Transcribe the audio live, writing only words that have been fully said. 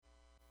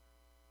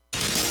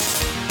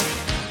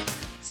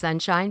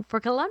sunshine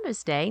for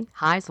Columbus Day.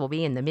 Highs will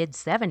be in the mid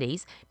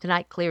 70s.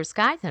 Tonight, clear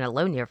skies and a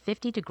low near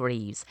 50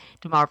 degrees.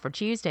 Tomorrow for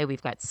Tuesday,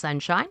 we've got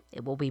sunshine.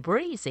 It will be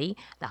breezy.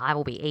 The high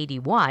will be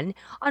 81.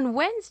 On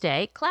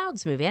Wednesday,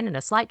 clouds move in and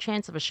a slight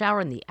chance of a shower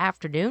in the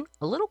afternoon.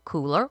 A little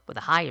cooler with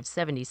a high of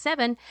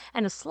 77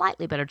 and a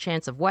slightly better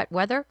chance of wet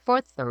weather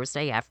for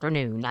Thursday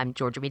afternoon. I'm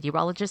Georgia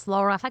meteorologist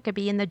Laura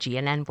Huckabee in the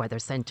GNN Weather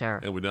Center.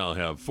 And we now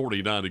have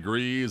 49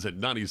 degrees at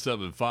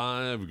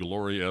 97.5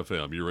 Glory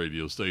FM, your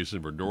radio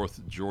station for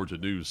North Georgia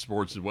news,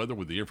 sports, and weather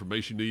with the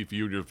information you need for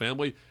you and your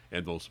family.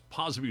 And those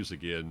positive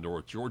music in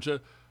North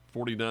Georgia.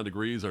 49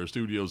 degrees, our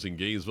studios in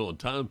Gainesville, and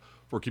time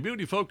for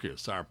Community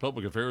Focus, our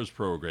public affairs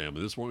program.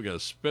 And this morning we got a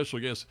special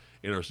guest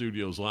in our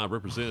studios live.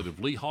 Representative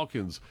Lee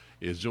Hawkins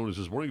is joining us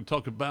this morning to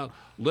talk about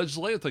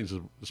legislative things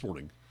this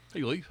morning.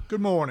 Hey, Lee.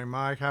 Good morning,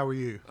 Mike. How are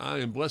you? I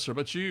am blessed. How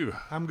about you?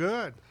 I'm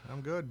good.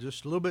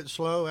 Just a little bit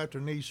slow after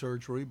knee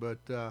surgery,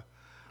 but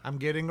I'm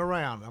getting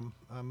around.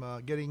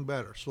 I'm getting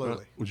better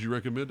slowly. Would you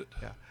recommend it?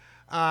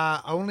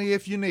 Yeah. Only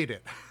if you need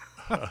it.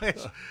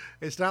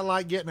 It's not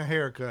like getting a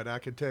haircut, I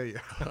can tell you.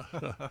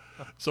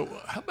 So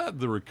how about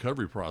the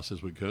recovery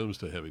process when it comes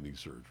to having knee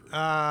surgery?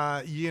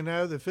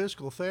 The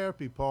physical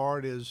therapy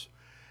part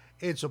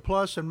it's a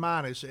plus and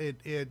minus.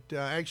 It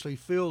actually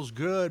feels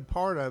good,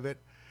 part of it,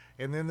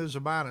 and then there's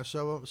a minus.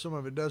 So some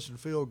of it doesn't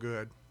feel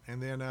good.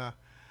 And then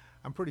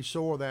I'm pretty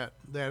sore that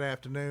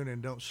afternoon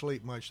and don't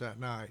sleep much that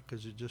night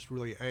because it just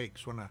really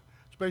aches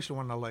especially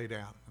when I lay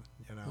down.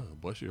 Oh,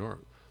 bless your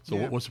heart. So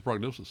Yeah. what's the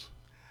prognosis?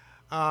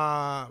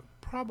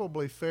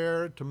 Probably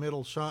fair to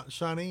middle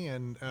sunny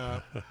and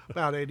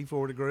about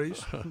 84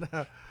 degrees.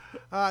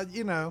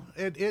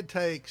 It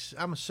takes,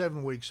 I'm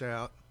 7 weeks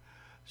out.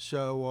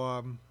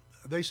 So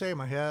they say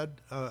I'm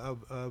ahead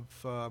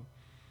of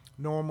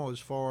normal as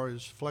far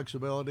as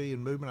flexibility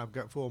and movement. I've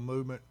got full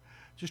movement.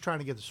 Just trying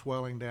to get the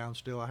swelling down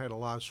still. I had a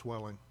lot of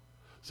swelling.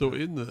 So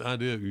in the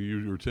idea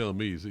you were telling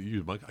me is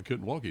that I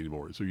couldn't walk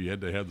anymore, so you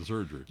had to have the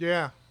surgery.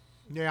 Yeah,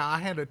 I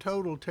had a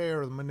total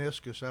tear of the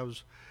meniscus. I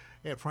was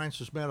at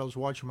Francis Meadows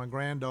watching my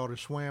granddaughter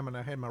swim, and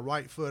I had my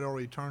right foot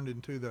already turned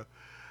into the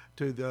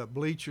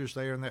bleachers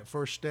there in that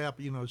first step.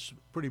 It's a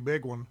pretty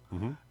big one.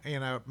 Mm-hmm.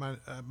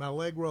 And my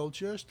leg rolled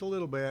just a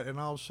little bit, and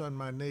all of a sudden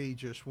my knee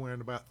just went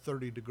about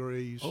 30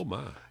 degrees. Oh,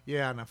 my.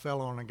 Yeah, and I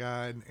fell on a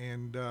guy,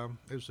 and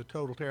it was a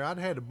total tear. I'd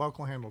had a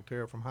buckle handle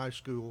tear from high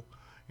school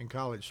and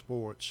college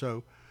sports,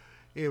 so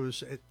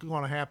it's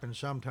going to happen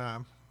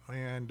sometime.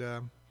 And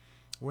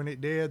when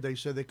it did, they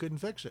said they couldn't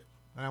fix it.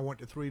 And I went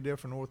to 3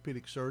 different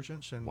orthopedic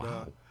surgeons, and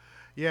wow.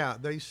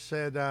 They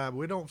said,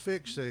 we don't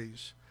fix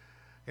these.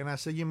 And I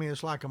said, you mean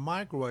it's like a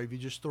microwave? You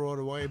just throw it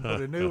away and put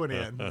a new one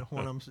in.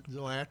 One of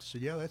them laughed and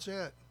said, yeah, that's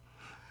it.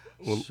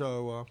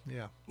 Well,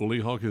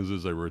 Lee Hawkins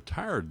is a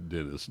retired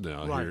dentist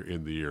now here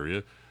in the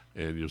area,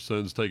 and your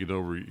son's taking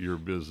over your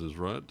business,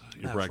 right?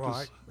 Your practice?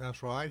 Right.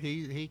 That's right.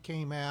 He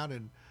came out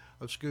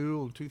of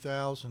school in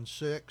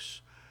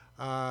 2006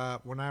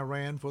 when I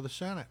ran for the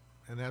Senate,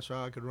 and that's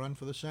how I could run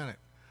for the Senate.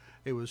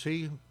 It was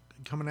he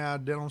coming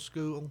out of dental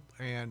school,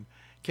 and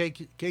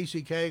Casey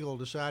Cagle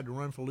decided to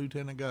run for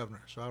lieutenant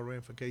governor, so I ran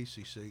for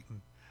Casey's seat,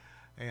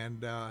 and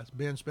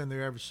Ben's been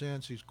there ever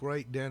since. He's a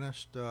great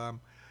dentist.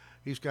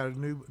 He's got a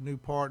new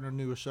partner,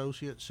 new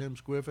associate, Sims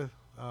Griffith,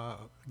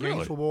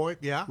 Gainesville boy.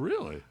 Yeah,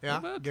 really? Yeah. How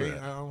about I that?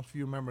 don't know if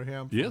you remember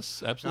him.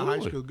 Yes, absolutely.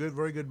 High school,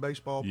 very good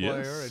baseball player.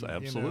 Yes, and,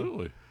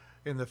 absolutely.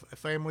 And the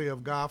family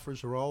of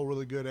golfers are all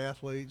really good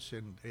athletes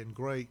and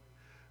great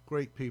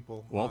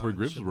people. Well, all 3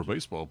 Griffiths were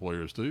baseball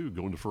players, too,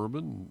 going to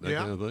Furman, that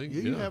kind of thing.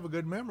 You have a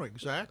good memory,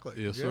 exactly.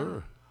 Yes,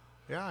 sir.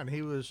 Yeah, and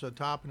he was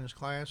top in his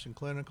class in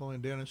clinical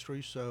and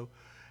dentistry, so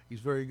he's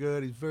very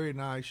good. He's a very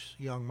nice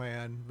young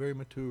man, very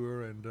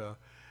mature, and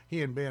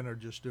he and Ben are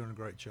just doing a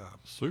great job.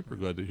 Super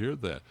glad to hear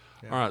that.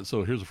 Yeah. All right,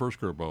 so here's the first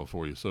curveball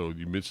for you. So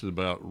you mentioned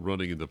about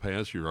running in the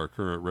past. You're our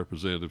current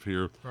representative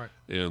here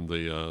in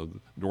the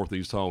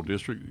Northeast Hall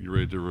District. You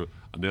ready to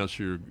announce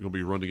you're going to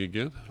be running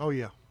again? Oh,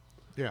 yeah.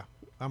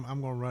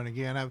 I'm going to run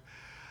again.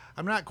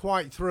 I'm not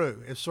quite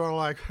through. It's sort of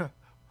like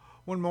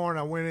one morning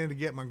I went in to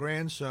get my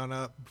grandson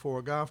up before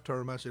a golf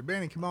tournament. I said,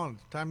 Benny, come on,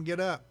 it's time to get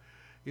up.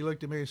 He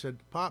looked at me and said,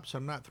 Pops,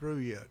 I'm not through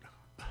yet.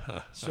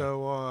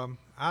 So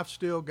I've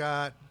still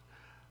got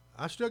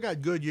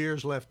good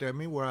years left in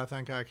me where I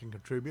think I can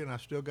contribute, and I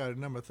still got a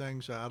number of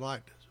things I'd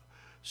like to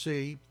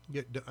see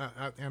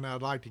and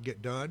I'd like to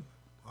get done.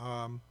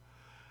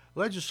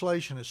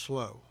 Legislation is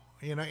slow,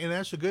 and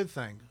that's a good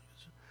thing.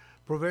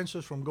 Prevents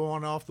us from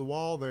going off the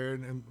wall there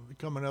and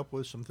coming up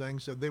with some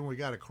things that then we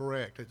got to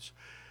correct.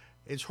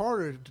 It's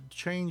harder to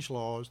change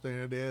laws than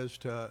it is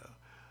to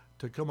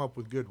come up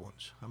with good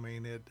ones. I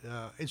mean,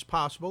 it's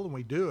possible, and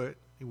we do it.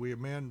 We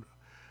amend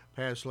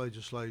past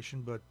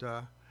legislation, but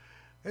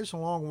it's a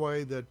long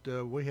way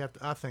that we have to,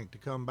 I think, to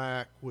come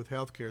back with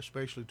healthcare,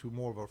 especially to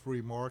more of a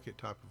free market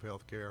type of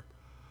healthcare,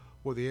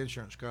 where the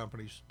insurance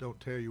companies don't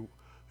tell you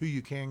who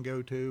you can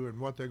go to and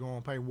what they're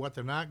going to pay, what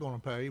they're not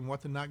going to pay, and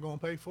what they're not going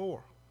to pay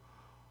for.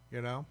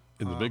 And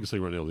the biggest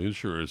thing right now with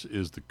insurance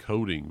is the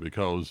coding,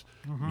 because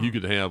you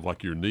could have,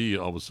 like, your knee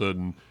all of a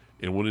sudden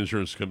and one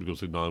insurance company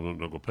goes, no, I'm not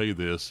going to pay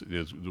this.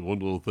 It's one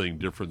little thing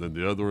different than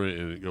the other,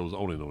 and it goes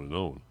on and on and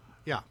on.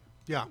 Yeah,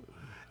 yeah,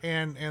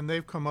 and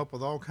they've come up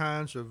with all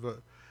kinds of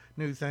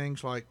new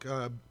things like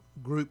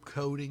group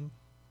coding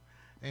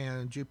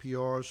and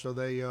GPRs. So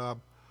they,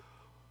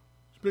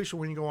 especially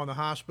when you go in the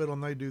hospital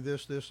and they do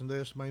this, this, and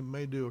this,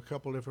 may do a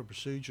couple different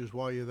procedures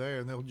while you're there,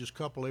 and they'll just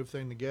couple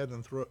everything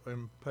together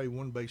and pay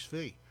one base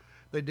fee.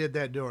 They did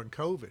that during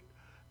COVID,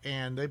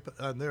 and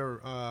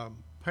their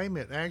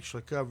payment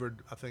actually covered,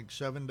 I think,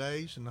 7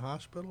 days in the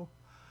hospital.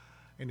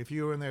 And if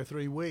you were in there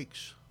 3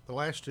 weeks, the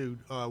last 2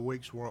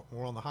 weeks were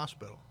on the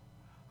hospital.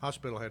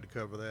 Hospital had to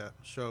cover that.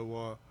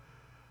 So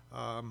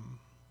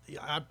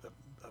yeah,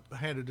 I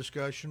had a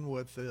discussion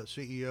with the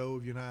CEO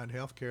of United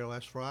Healthcare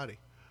last Friday.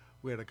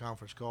 We had a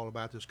conference call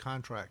about this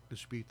contract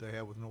dispute they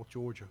have with North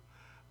Georgia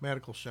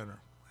Medical Center.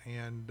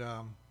 And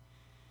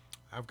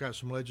I've got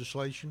some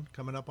legislation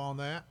coming up on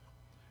that.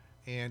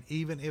 And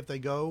even if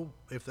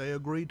they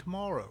agree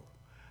tomorrow,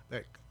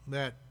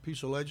 that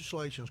piece of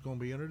legislation is going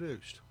to be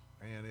introduced,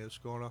 and it's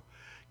going to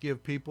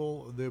give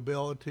people the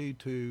ability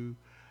to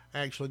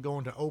actually go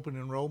into open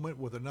enrollment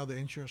with another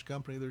insurance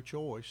company of their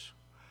choice.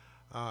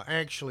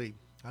 Actually,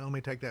 let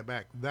me take that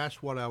back.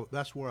 That's where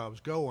I was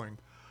going,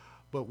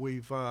 but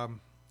we've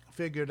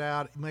figured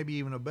out maybe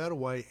even a better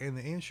way, and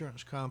the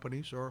insurance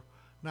companies are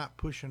not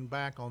pushing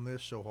back on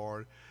this so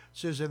hard. It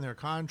says in their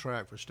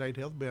contract for state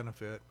health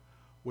benefit,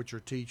 which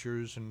are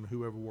teachers and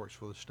whoever works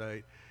for the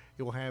state,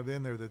 it will have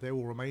in there that they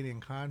will remain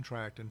in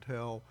contract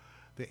until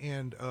the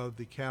end of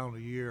the calendar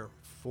year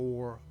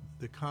for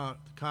the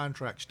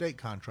contract, state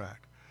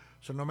contract.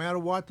 So no matter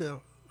what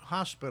the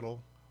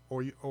hospital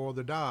or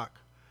the doc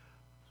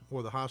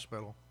or the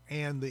hospital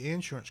and the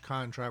insurance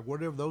contract,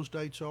 whatever those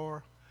dates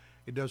are,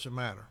 it doesn't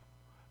matter.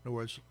 In other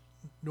words,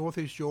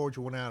 Northeast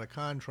Georgia went out of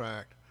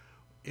contract,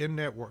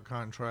 in-network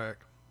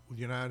contract with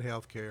United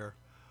Healthcare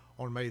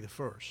on May the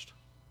 1st.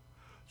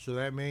 So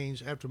that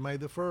means after May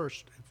the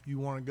 1st, if you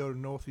want to go to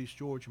Northeast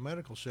Georgia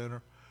Medical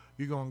Center,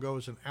 you're going to go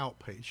as an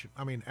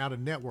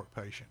out-of-network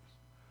patient.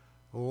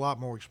 A lot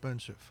more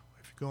expensive.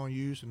 If you're going to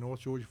use the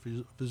North Georgia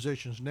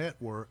Physicians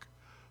Network,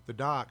 the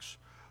docs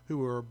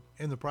who are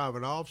in the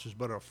private offices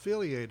but are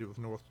affiliated with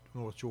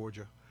North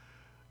Georgia,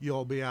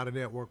 you'll be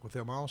out-of-network with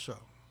them also.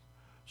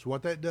 So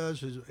what that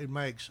does is it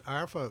makes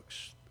our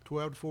folks,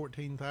 12 to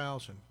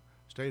 14,000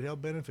 state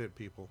health benefit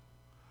people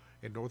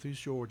in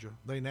Northeast Georgia,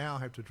 they now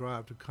have to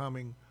drive to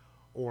Cumming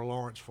or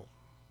Lawrenceville.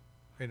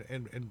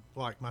 And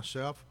like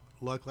myself,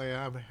 luckily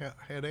I've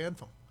had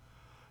Anthem.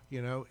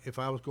 You know, if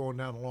I was going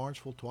down to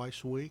Lawrenceville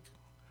twice a week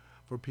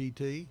for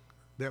PT,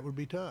 that would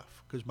be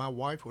tough because my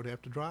wife would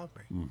have to drive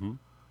me. Mm-hmm.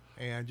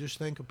 And just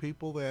think of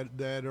people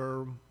that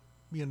are,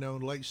 you know,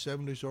 in late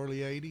 70s, early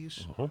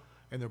 80s,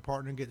 and their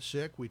partner gets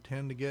sick. We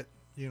tend to get,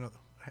 you know,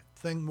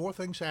 more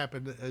things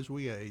happen as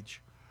we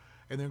age,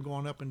 and they're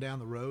going up and down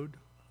the road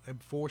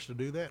and forced to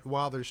do that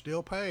while they're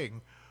still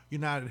paying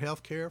United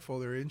Healthcare for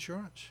their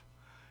insurance.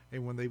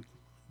 And when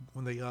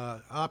they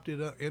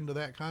opted into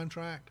that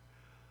contract,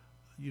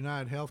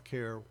 United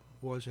Healthcare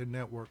was in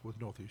network with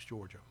Northeast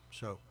Georgia.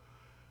 So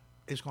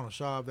it's going to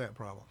solve that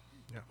problem.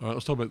 Yeah. All right,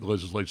 let's talk about the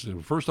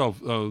legislation. First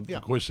off, Yeah. the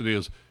question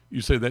is,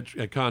 you say that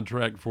a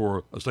contract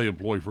for a state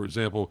employee, for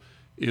example,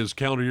 is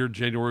calendar year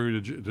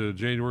January to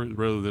January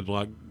rather than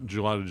like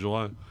July to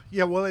July?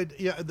 Yeah, well,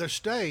 the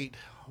state,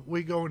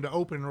 we go into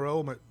open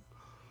enrollment,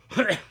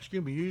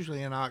 excuse me,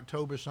 usually in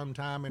October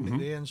sometime,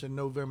 and it ends in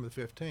November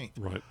the 15th.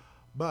 Right.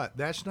 But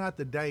that's not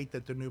the date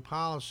that the new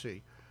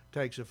policy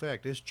takes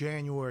effect. It's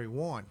January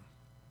 1.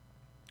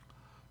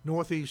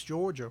 Northeast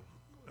Georgia,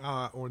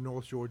 or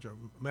North Georgia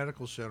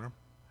Medical Center,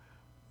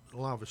 a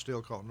lot of us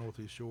still call it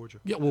Northeast Georgia.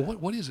 Yeah, well,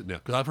 what is it now?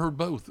 Because I've heard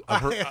both.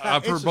 I've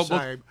heard both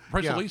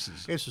press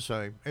releases. It's the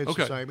same. It's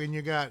Okay. the same. And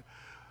you got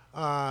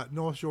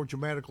North Georgia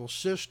Medical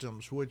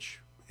Systems, which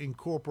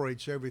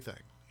incorporates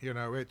everything. You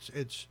know,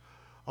 it's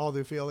all the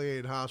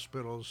affiliated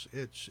hospitals.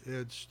 It's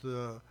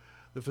the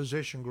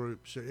physician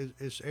groups.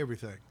 It's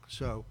everything.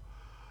 So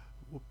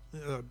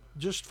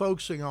just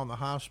focusing on the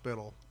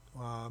hospital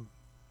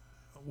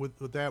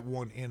with that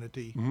one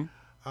entity,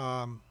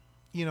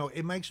 you know,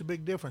 it makes a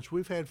big difference.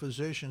 We've had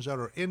physicians that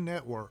are in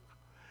network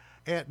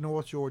at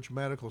North Georgia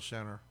Medical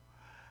Center,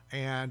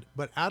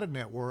 but out of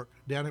network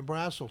down at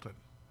Braselton.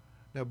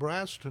 Now,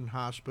 Braselton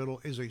Hospital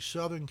is a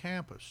southern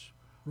campus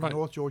of Right.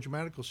 North Georgia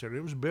Medical Center.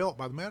 It was built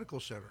by the medical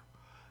center.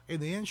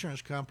 And the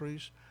insurance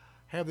companies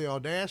have the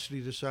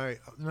audacity to say,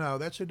 no,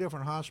 that's a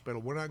different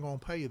hospital. We're not going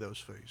to pay you those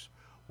fees.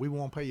 We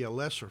won't pay you a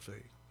lesser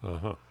fee.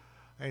 Uh-huh.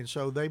 And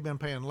so they've been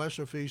paying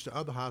lesser fees to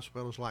other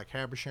hospitals like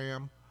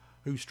Habersham,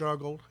 who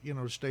struggled, you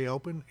know, to stay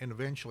open and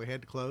eventually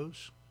had to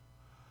close.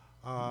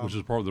 Which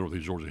is part of the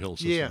Northeast Georgia Health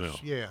System now.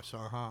 Yes,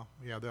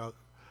 yeah, the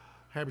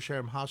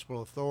Habersham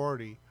Hospital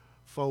Authority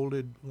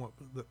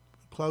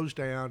closed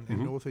down,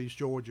 and Northeast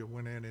Georgia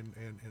went in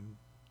and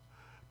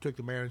took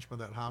the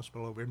management of that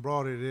hospital over and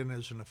brought it in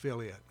as an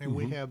affiliate. And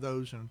we have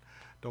those in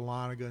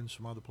Dahlonega and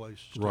some other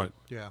places too. Right.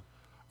 Yeah.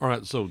 All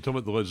right, so tell me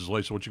about the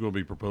legislation. What you going to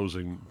be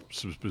proposing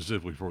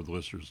specifically for the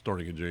listeners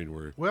starting in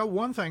January? Well,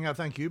 one thing I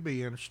think you'd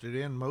be interested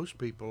in, most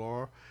people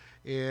are,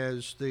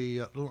 is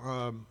the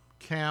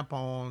cap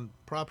on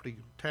property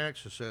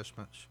tax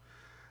assessments.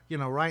 You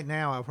know, right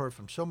now I've heard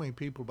from so many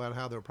people about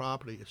how their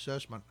property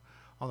assessment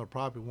on their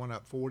property went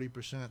up 40%,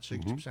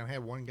 60%. I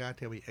had one guy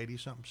tell me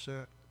 80-something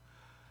percent.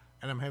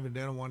 And I'm having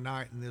dinner one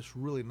night, and this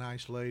really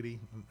nice lady,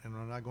 and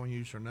I'm not going to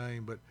use her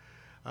name, but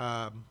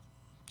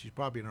she's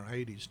probably in her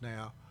 80s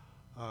now.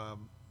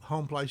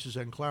 Home places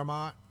in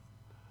Claremont,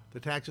 the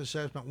tax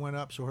assessment went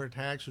up, so her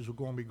taxes were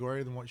going to be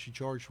greater than what she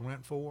charged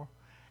rent for.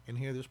 And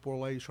here, this poor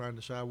lady's trying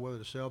to decide whether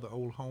to sell the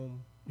old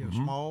home,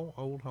 small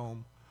old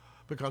home,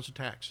 because of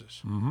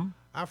taxes.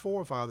 Our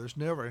forefathers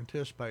never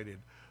anticipated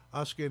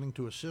us getting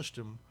to a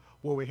system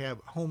where we have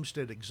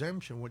homestead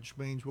exemption, which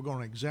means we're going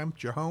to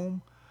exempt your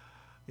home.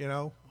 You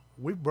know,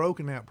 we've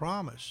broken that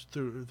promise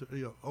through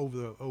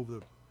over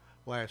the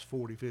last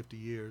 40, 50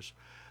 years.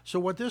 So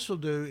what this will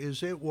do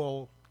is it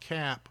will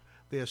cap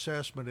the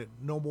assessment at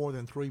no more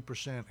than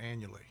 3%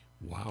 annually.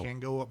 Wow. It can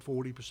go up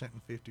 40%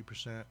 and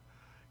 50%.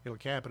 It'll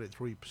cap it at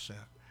 3%.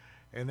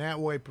 And that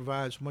way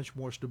provides much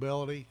more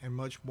stability and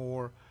much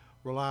more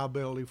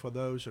reliability for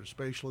those,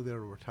 especially that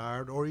are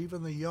retired, or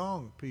even the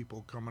young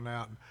people coming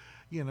out,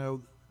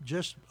 and,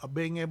 just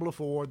being able to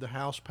afford the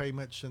house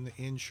payments and the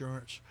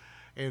insurance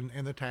and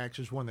the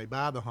taxes when they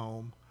buy the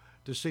home,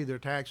 to see their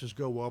taxes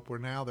go up where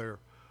now they're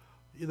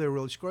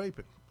really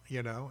scraping,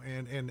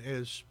 and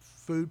as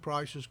food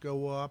prices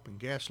go up and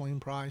gasoline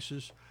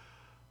prices,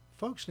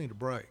 folks need a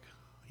break.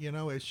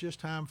 It's just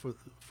time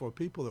for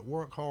people that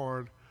work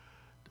hard.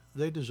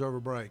 They deserve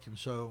a break, and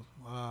so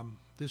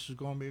this is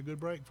going to be a good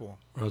break for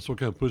them. So what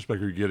kind of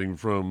pushback are you getting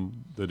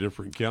from the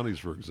different counties,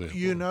 for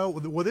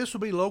example? Well, this will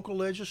be local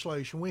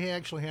legislation. We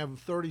actually have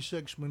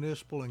 36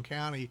 municipal and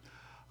county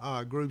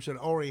groups that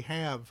already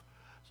have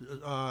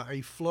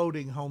a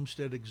floating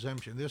homestead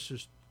exemption. This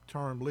is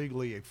termed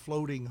legally a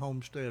floating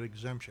homestead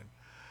exemption.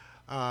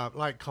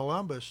 Like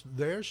Columbus,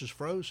 theirs is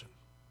frozen.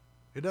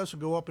 It doesn't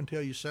go up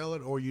until you sell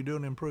it or you do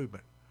an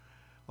improvement.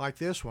 Like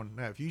this one,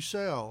 now if you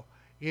sell,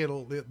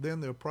 then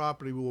the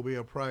property will be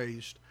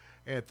appraised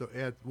at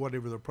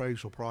whatever the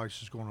appraisal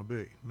price is going to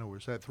be. In other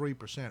words, that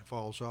 3%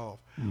 falls off.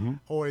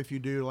 Or if you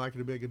do like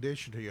a big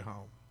addition to your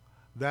home,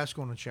 that's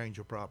going to change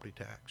your property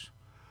tax.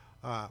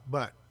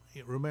 But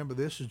remember,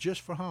 this is just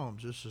for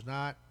homes. This is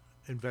not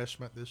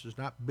investment. This is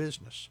not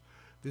business.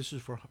 This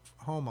is for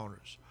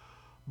homeowners.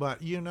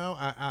 But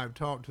I've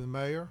talked to the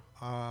mayor.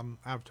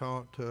 I've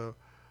talked to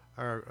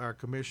our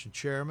commission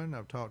chairman.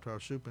 I've talked to our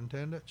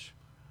superintendents,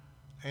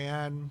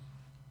 and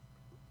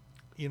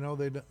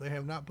they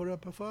have not put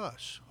up a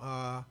fuss.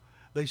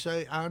 They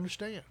say, I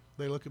understand.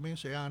 They look at me and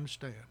say, I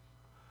understand.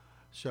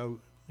 So,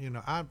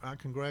 I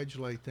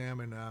congratulate them,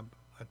 and I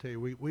tell you,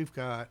 we've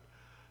got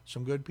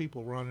some good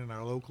people running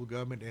our local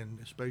government, and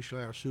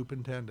especially our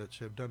superintendents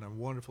have done a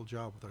wonderful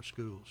job with our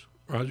schools.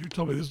 Roger, you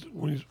told me this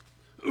when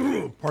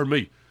you, pardon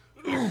me,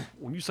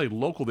 when you say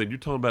local, then you're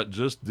talking about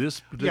just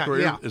this particular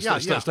area? It's a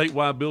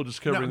statewide bill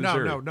just covering this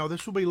area? No,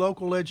 this will be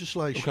local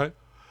legislation. Okay.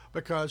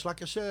 Because,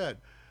 like I said,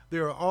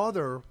 there are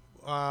other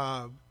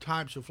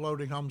types of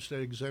floating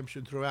homestead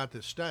exemption throughout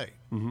the state.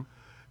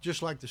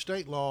 Just like the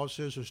state law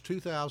says there's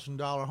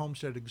 $2,000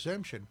 homestead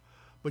exemption,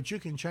 but you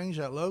can change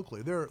that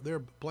locally. There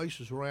are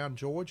places around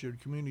Georgia,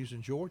 communities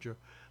in Georgia,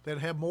 that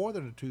have more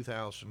than a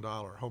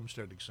 $2,000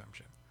 homestead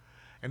exemption.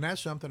 And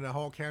that's something that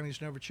Hall County's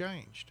never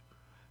changed.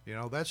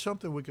 That's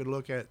something we could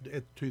look at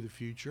to the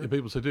future. And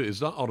people say, dude, it's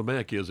not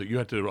automatic, is it? You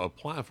have to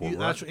apply for it, right?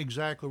 That's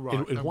exactly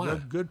right. And why?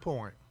 Good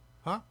point.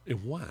 Huh?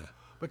 And why?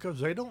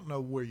 Because they don't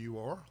know where you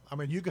are. I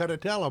mean, you got to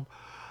tell them,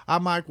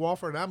 I'm Mike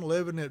Wofford. I'm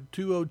living at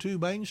 202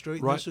 Main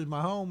Street. Right. This is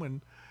my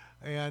home,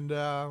 and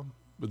I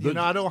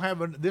don't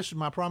have this is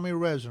my primary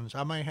residence.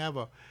 I may have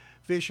a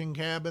fishing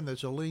cabin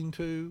that's a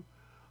lean-to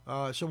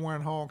somewhere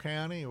in Hall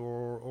County,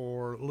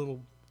 or a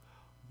little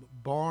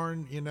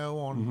barn,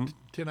 on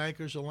 10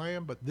 acres of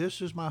land. But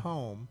this is my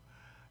home,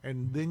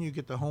 and then you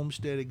get the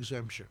homestead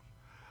exemption.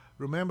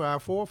 Remember, our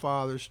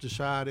forefathers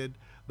decided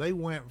they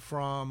went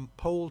from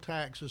poll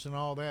taxes and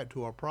all that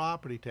to a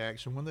property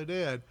tax, and when they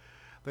did,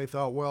 they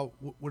thought, well,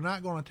 we're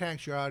not going to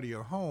tax you out of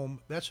your home.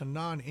 That's a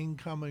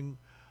non-income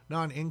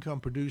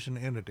producing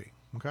entity.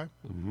 Okay.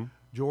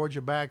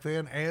 Georgia back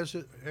then,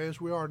 as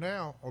we are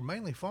now, are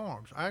mainly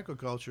farms.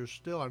 Agriculture is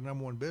still our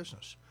number one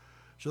business,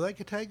 so they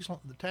could take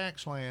the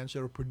tax lands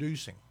that are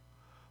producing,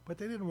 but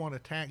they didn't want to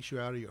tax you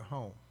out of your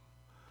home.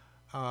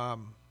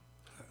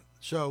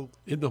 So,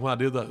 isn't the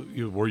idea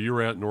that where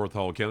you're at in North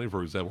Hall County,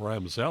 for example, where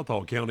I'm in South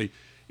Hall County,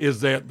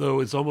 is that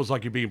though it's almost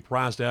like you're being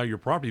priced out of your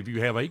property if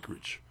you have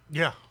acreage?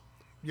 Yeah.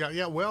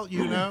 Well,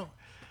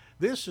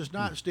 this is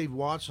not Steve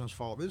Watson's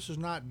fault. This is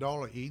not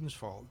Darla Eden's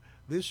fault.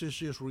 This is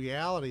just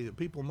reality that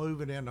people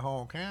moving into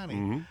Hall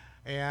County,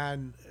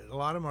 and a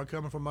lot of them are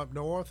coming from up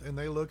north, and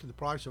they look at the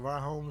price of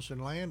our homes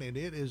and land, and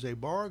it is a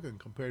bargain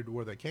compared to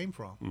where they came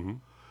from.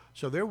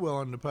 So they're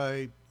willing to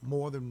pay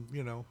more than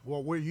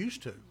what we're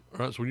used to. All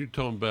right, so when you're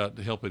talking about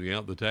helping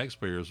out the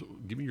taxpayers,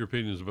 give me your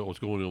opinions about what's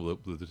going on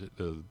with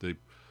the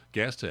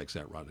gas tax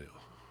out right now.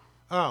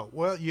 Oh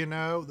well,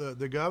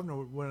 the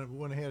governor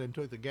went ahead and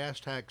took the gas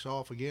tax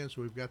off again,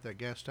 so we've got that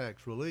gas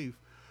tax relief.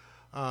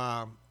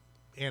 Um,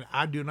 and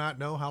I do not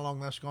know how long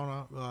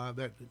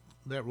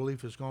that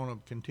relief is going to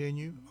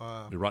continue.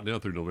 Right now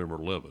through November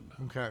 11.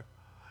 Okay,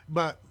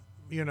 but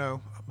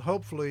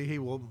hopefully he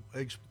will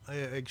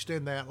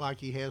extend that like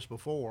he has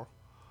before.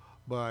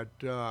 But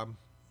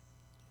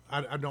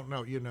I don't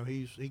know.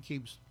 He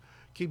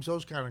keeps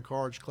those kind of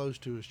cards close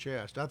to his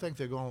chest. I think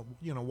they're going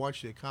to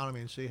watch the economy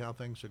and see how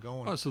things are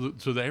going. Oh, so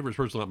the average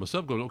person like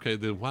myself going, okay,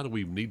 then why do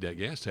we need that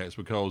gas tax?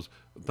 Because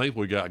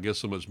thankfully we got, I guess,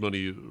 so much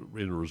money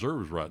in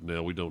reserves right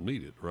now, we don't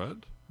need it, right?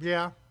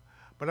 Yeah,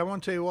 but I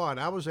want to tell you what.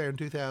 I was there in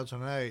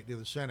 2008 in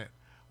the Senate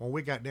when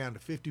we got down to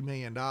 $50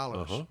 million.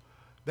 Uh-huh.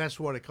 That's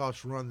what it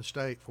costs to run the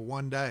state for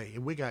one day,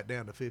 and we got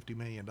down to $50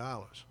 million.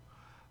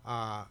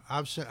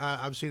 I've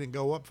seen it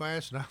go up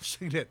fast, and I've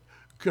seen it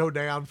go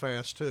down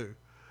fast too.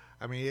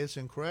 I mean, it's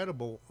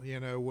incredible,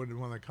 when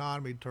the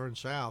economy turns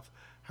south,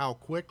 how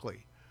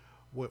quickly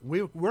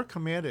we're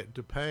committed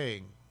to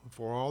paying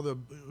for all the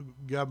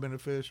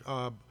government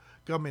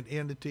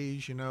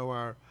entities,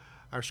 our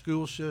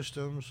school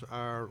systems,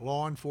 our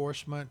law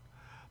enforcement,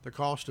 the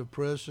cost of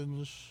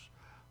prisons,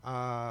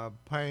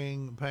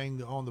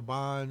 paying on the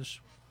bonds.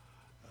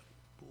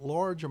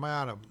 Large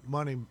amount of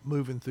money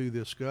moving through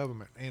this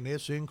government, and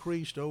it's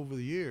increased over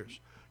the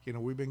years.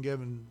 We've been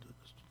giving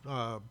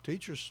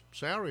teachers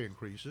salary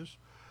increases,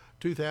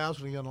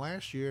 2,000 again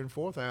last year and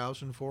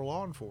 4,000 for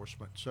law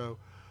enforcement. So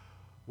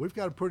we've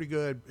got a pretty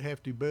good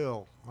hefty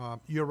bill.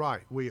 You're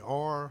right. We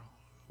are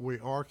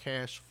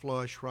cash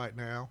flush right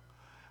now.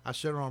 I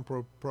sit on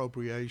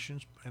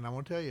appropriations, and I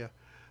want to tell you,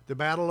 the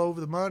battle over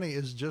the money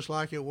is just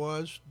like it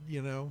was,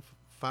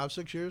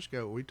 5-6 years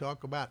ago. We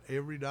talk about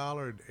every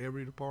dollar in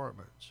every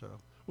department. So.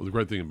 Well, the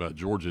great thing about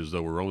Georgia is,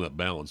 though, we're on that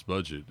balanced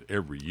budget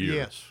every year.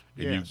 Yes.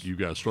 And yes. you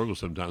guys struggle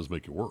sometimes to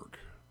make it work.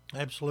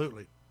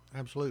 Absolutely.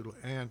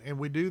 And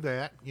we do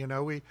that.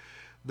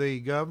 The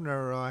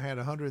governor had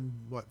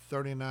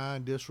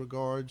 139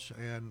 disregards,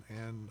 and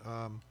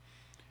a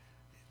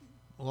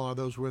lot of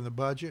those were in the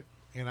budget.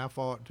 And I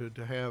fought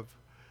to have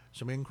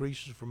some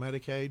increases for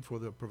Medicaid for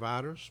the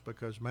providers,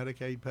 because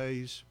Medicaid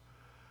pays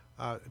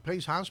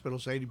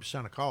hospitals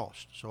 80% of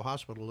cost. So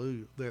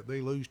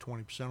they lose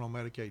 20% on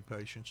Medicaid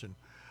patients, and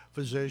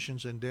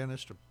physicians and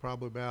dentists are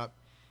probably about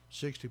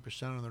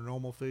 60% of their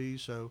normal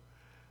fees. So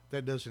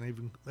that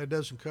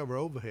doesn't cover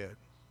overhead.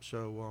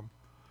 So,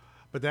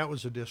 but that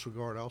was a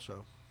disregard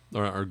also.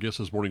 Our guest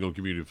this morning on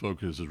Community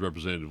Focus is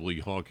Representative Lee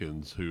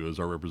Hawkins, who is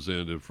our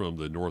representative from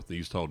the North and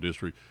East Hall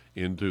District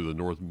into the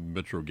North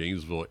Metro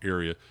Gainesville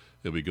area.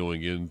 He'll be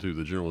going into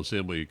the General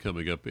Assembly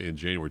coming up in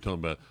January, talking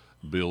about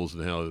bills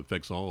and how it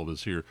affects all of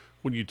us here.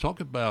 When you talk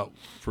about,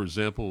 for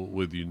example,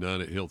 with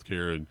United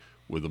Healthcare and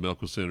with the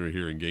medical center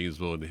here in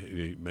Gainesville,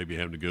 and maybe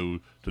having to go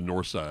to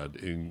Northside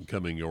in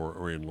coming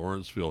or in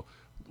Lawrenceville,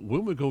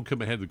 when we're going to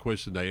come, I had the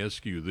question I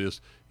ask you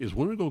this, is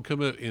when we're going to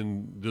come out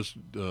and just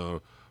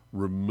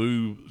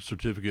remove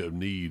certificate of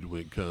need when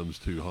it comes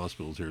to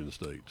hospitals here in the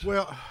States?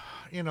 Well,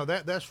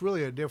 that's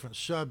really a different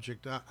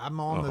subject. I'm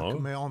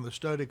on on the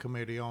study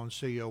committee on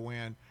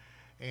CON,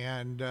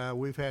 and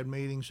we've had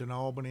meetings in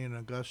Albany and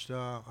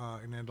Augusta,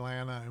 in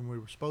Atlanta, and we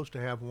were supposed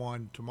to have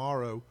one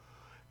tomorrow,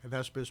 and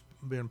that's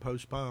been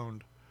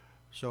postponed.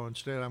 So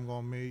instead, I'm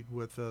going to meet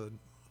with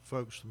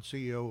folks from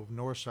CEO of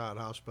Northside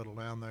Hospital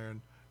down there,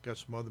 and got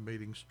some other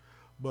meetings.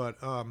 But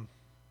I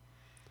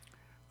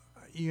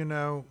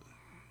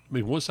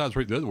mean, one side's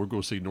right the other. We're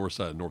going to see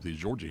Northside and Northeast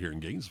Georgia here in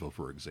Gainesville,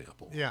 for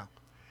example. Yeah.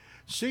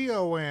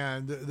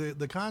 CON,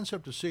 the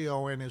concept of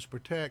CON is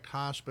protect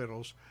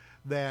hospitals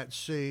that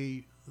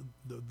see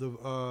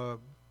the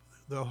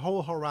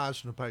whole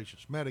horizon of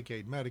patients,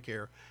 Medicaid,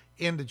 Medicare,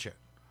 indigent,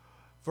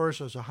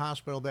 versus a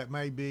hospital that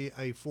may be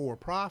a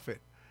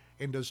for-profit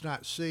and does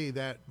not see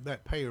that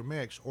payer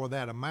mix or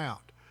that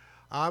amount.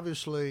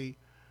 Obviously,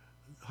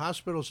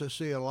 hospitals that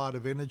see a lot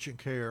of indigent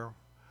care,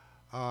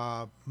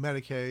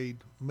 Medicaid,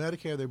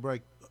 Medicare they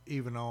break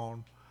even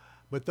on,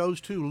 but those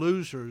two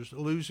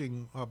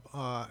losing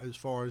as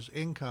far as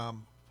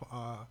income,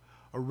 a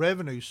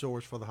revenue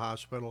source for the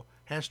hospital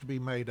has to be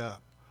made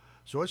up.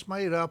 So it's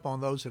made up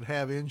on those that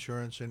have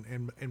insurance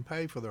and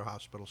pay for their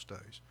hospital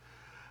stays.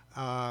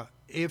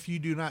 If you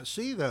do not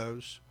see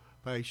those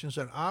patients,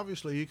 then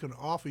obviously you can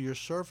offer your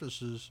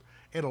services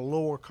at a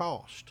lower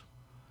cost.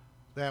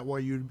 That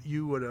way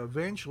you would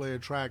eventually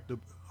attract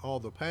all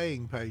the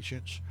paying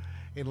patients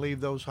and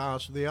leave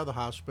the other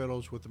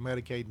hospitals with the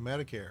Medicaid and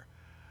Medicare.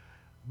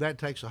 That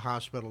takes a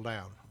hospital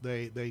down.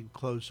 They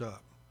close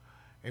up.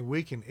 And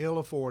we can ill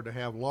afford to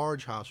have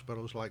large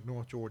hospitals like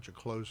North Georgia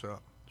close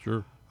up.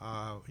 Sure.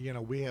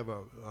 We have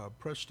a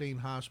pristine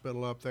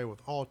hospital up there with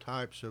all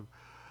types of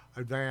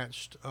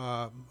advanced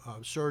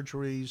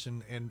surgeries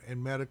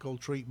and medical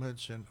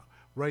treatments and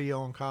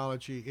radio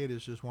oncology. It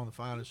is just one of the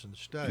finest in the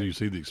state. And you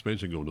see the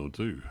expansion going on,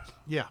 too.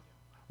 Yeah.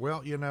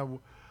 Well,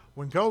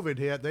 when COVID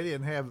hit, they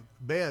didn't have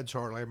beds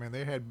hardly. I mean,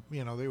 they had,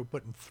 they were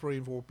putting 3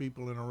 and 4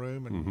 people in a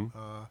room, and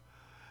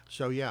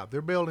so yeah,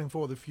 they're building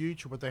for the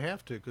future, but they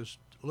have to because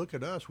look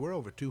at us, we're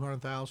over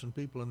 200,000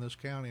 people in this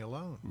county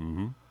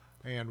alone,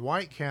 and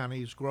White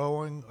County is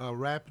growing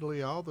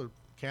rapidly. All the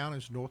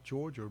counties in North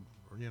Georgia,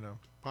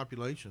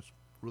 population's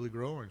really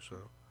growing. So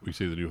We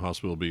see the new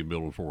hospital being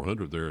built on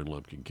 400 there in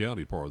Lumpkin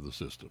County, part of the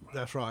system.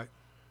 that's right,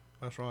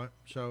 that's right.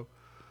 So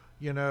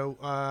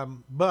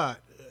but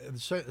at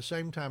the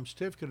same time,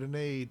 certificate of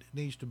need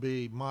needs to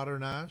be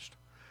modernized.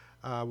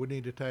 We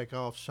need to take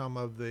off some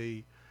of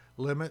the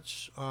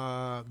limits,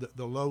 the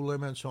low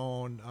limits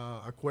on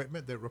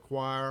equipment that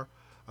require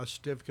a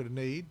certificate of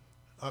need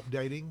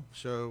updating.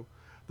 So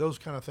those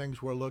kind of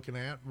things we're looking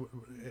at.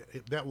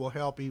 That will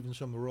help even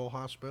some of the rural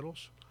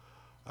hospitals.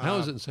 How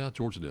is it in South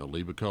Georgia now,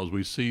 Lee? Because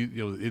we see,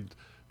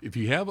 if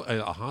you have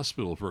a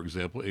hospital, for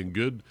example, and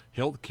good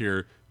health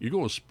care, you're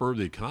going to spur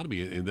the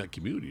economy in that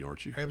community,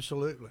 aren't you?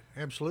 Absolutely,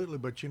 absolutely.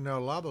 But a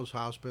lot of those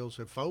hospitals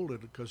have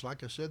folded because,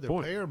 like I said, their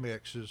Point. payer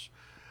mix is,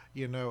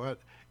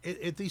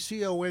 at these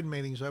CON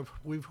meetings,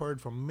 we've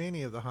heard from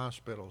many of the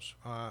hospitals,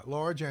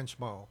 large and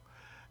small,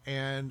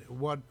 and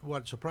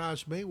what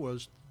surprised me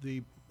was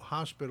the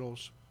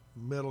hospitals,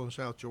 middle and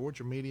South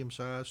Georgia, medium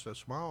sized to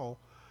small,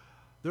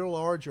 their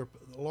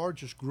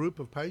largest group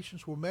of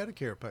patients were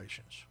Medicare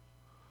patients.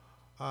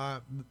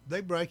 They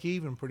break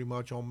even pretty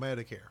much on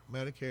Medicare.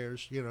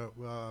 Medicare's,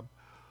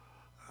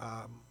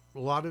 a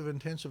lot of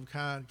intensive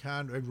kind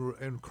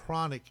and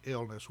chronic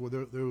illness where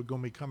they're going to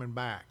be coming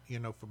back,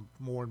 for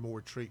more and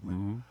more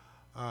treatment.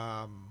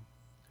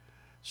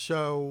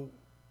 So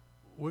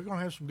we're going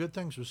to have some good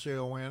things with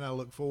CON. I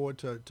look forward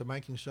to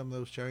making some of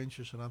those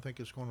changes, and I think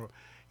it's going to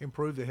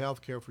improve the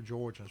health care for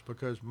Georgians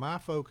because my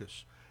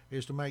focus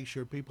is to make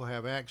sure people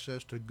have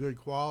access to good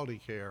quality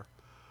care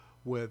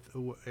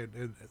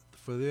and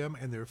for them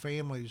and their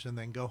families, and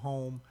then go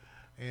home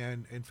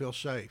and feel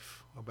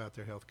safe about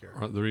their health care.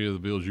 Are there any of the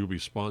bills you'll be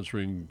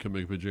sponsoring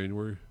coming up in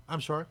January?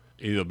 I'm sorry?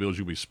 Any of the bills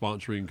you'll be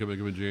sponsoring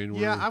coming up in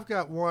January? Yeah, I've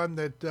got one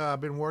that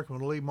I've been working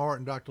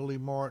with Dr. Lee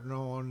Martin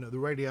on the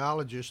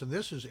radiologist, and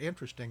this is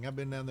interesting. I've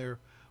been down there,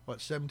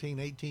 17,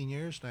 18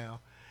 years now,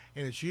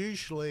 and it's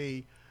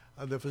usually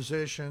the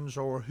physicians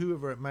or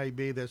whoever it may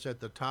be that's at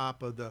the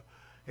top of the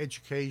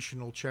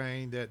educational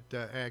chain that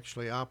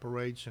actually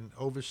operates and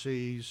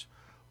oversees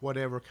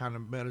whatever kind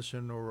of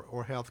medicine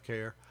or health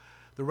care.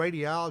 The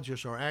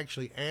radiologists are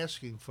actually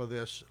asking for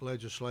this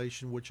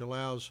legislation, which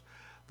allows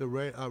the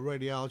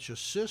radiologist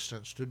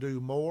assistants to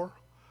do more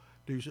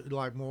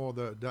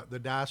of the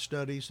dye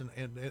studies,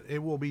 and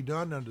it will be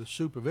done under the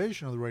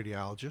supervision of the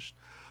radiologist,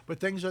 but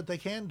things that they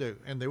can do,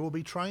 and they will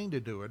be trained to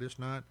do it. It's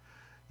not,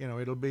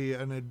 it'll be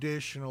an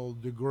additional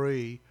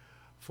degree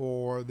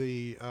for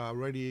the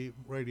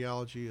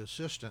radiology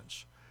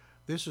assistants.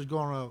 This is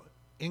going to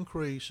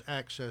increase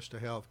access to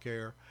health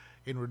care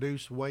and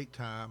reduce wait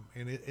time,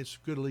 and it's a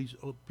good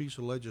piece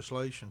of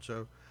legislation.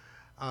 So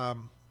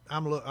I'm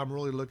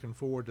really looking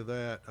forward to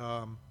that.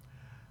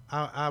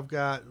 I've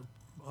got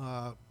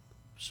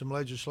some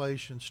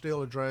legislation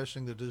still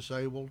addressing the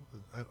disabled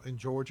in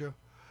Georgia.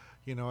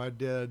 I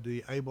did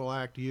the ABLE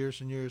Act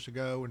years and years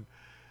ago, and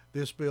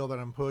this bill that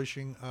I'm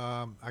pushing,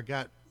 I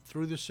got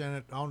through the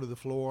Senate onto the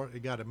floor.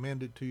 It got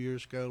amended 2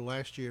 years ago.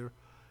 Last year,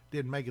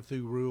 didn't make it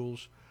through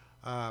rules.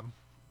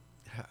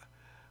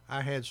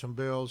 I had some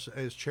bills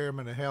as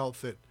chairman of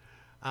health that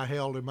I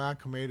held in my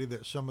committee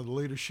that some of the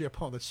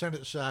leadership on the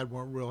Senate side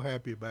weren't real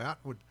happy about,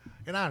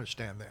 and I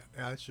understand that.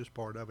 That's just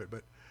part of it.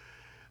 But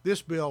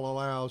this bill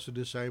allows the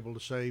disabled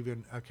to save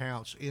in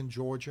accounts in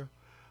Georgia.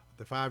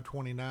 The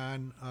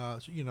 529,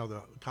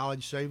 the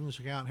college savings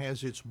account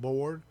has its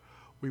board.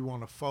 We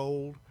want to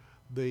fold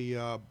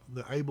the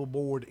ABLE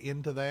board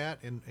into that,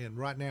 and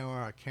right now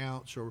our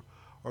accounts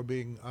are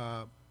being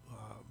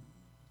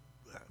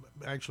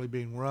actually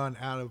being run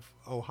out of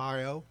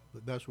Ohio.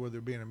 That's where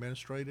they're being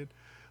administrated.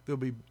 They'll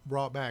be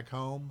brought back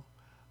home.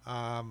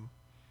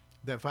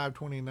 That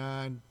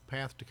 529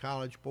 Path to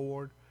College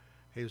board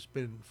has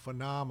been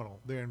phenomenal.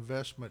 Their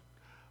investment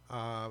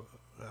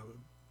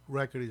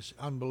record is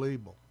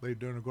unbelievable. They're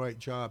doing a great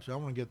job. So I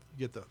want to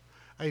get the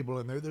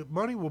ABLE in there. The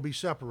money will be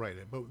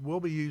separated, but we'll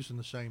be using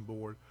the same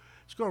board.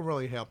 It's going to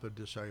really help the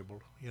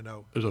disabled,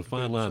 There's a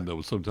fine line,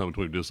 though, sometimes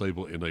between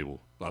disabled and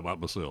able, like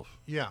myself.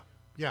 Yeah,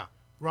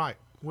 right.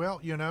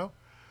 Well, you're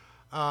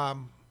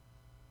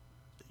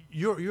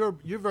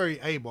very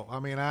able. I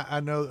mean, I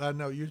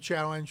know you're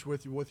challenged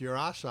with your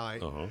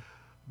eyesight,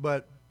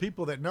 but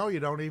people that know you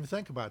don't even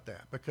think about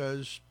that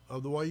because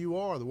of the way you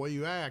are, the way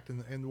you act,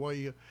 and the way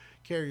you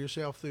carry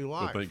yourself through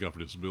life. Well, thank God for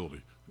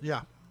disability.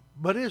 Yeah,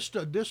 but it's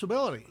a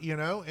disability,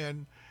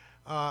 and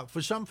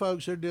for some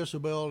folks, their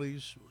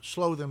disabilities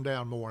slow them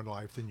down more in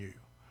life than you,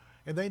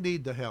 and they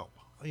need the help.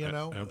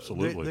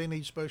 Absolutely, they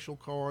need special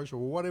cars or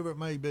whatever it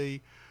may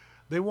be.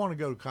 They want to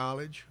go to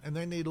college, and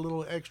they need a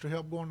little extra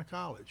help going to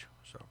college.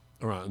 So,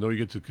 all right. I know you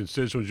get to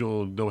constituents.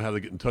 You'll know how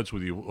to get in touch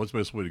with you. What's the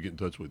best way to get in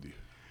touch with you?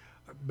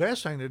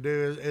 Best thing to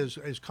do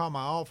is call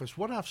my office.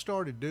 What I've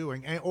started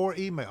doing, or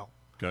email.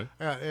 Okay.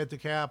 at the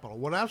Capitol.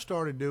 What I've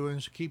started doing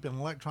is keeping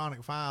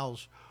electronic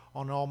files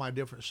on all my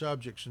different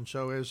subjects, and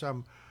so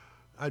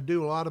I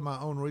do a lot of my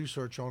own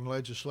research on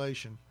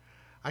legislation.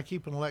 I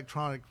keep an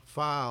electronic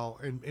file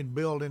and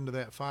build into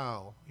that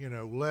file,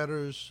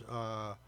 letters,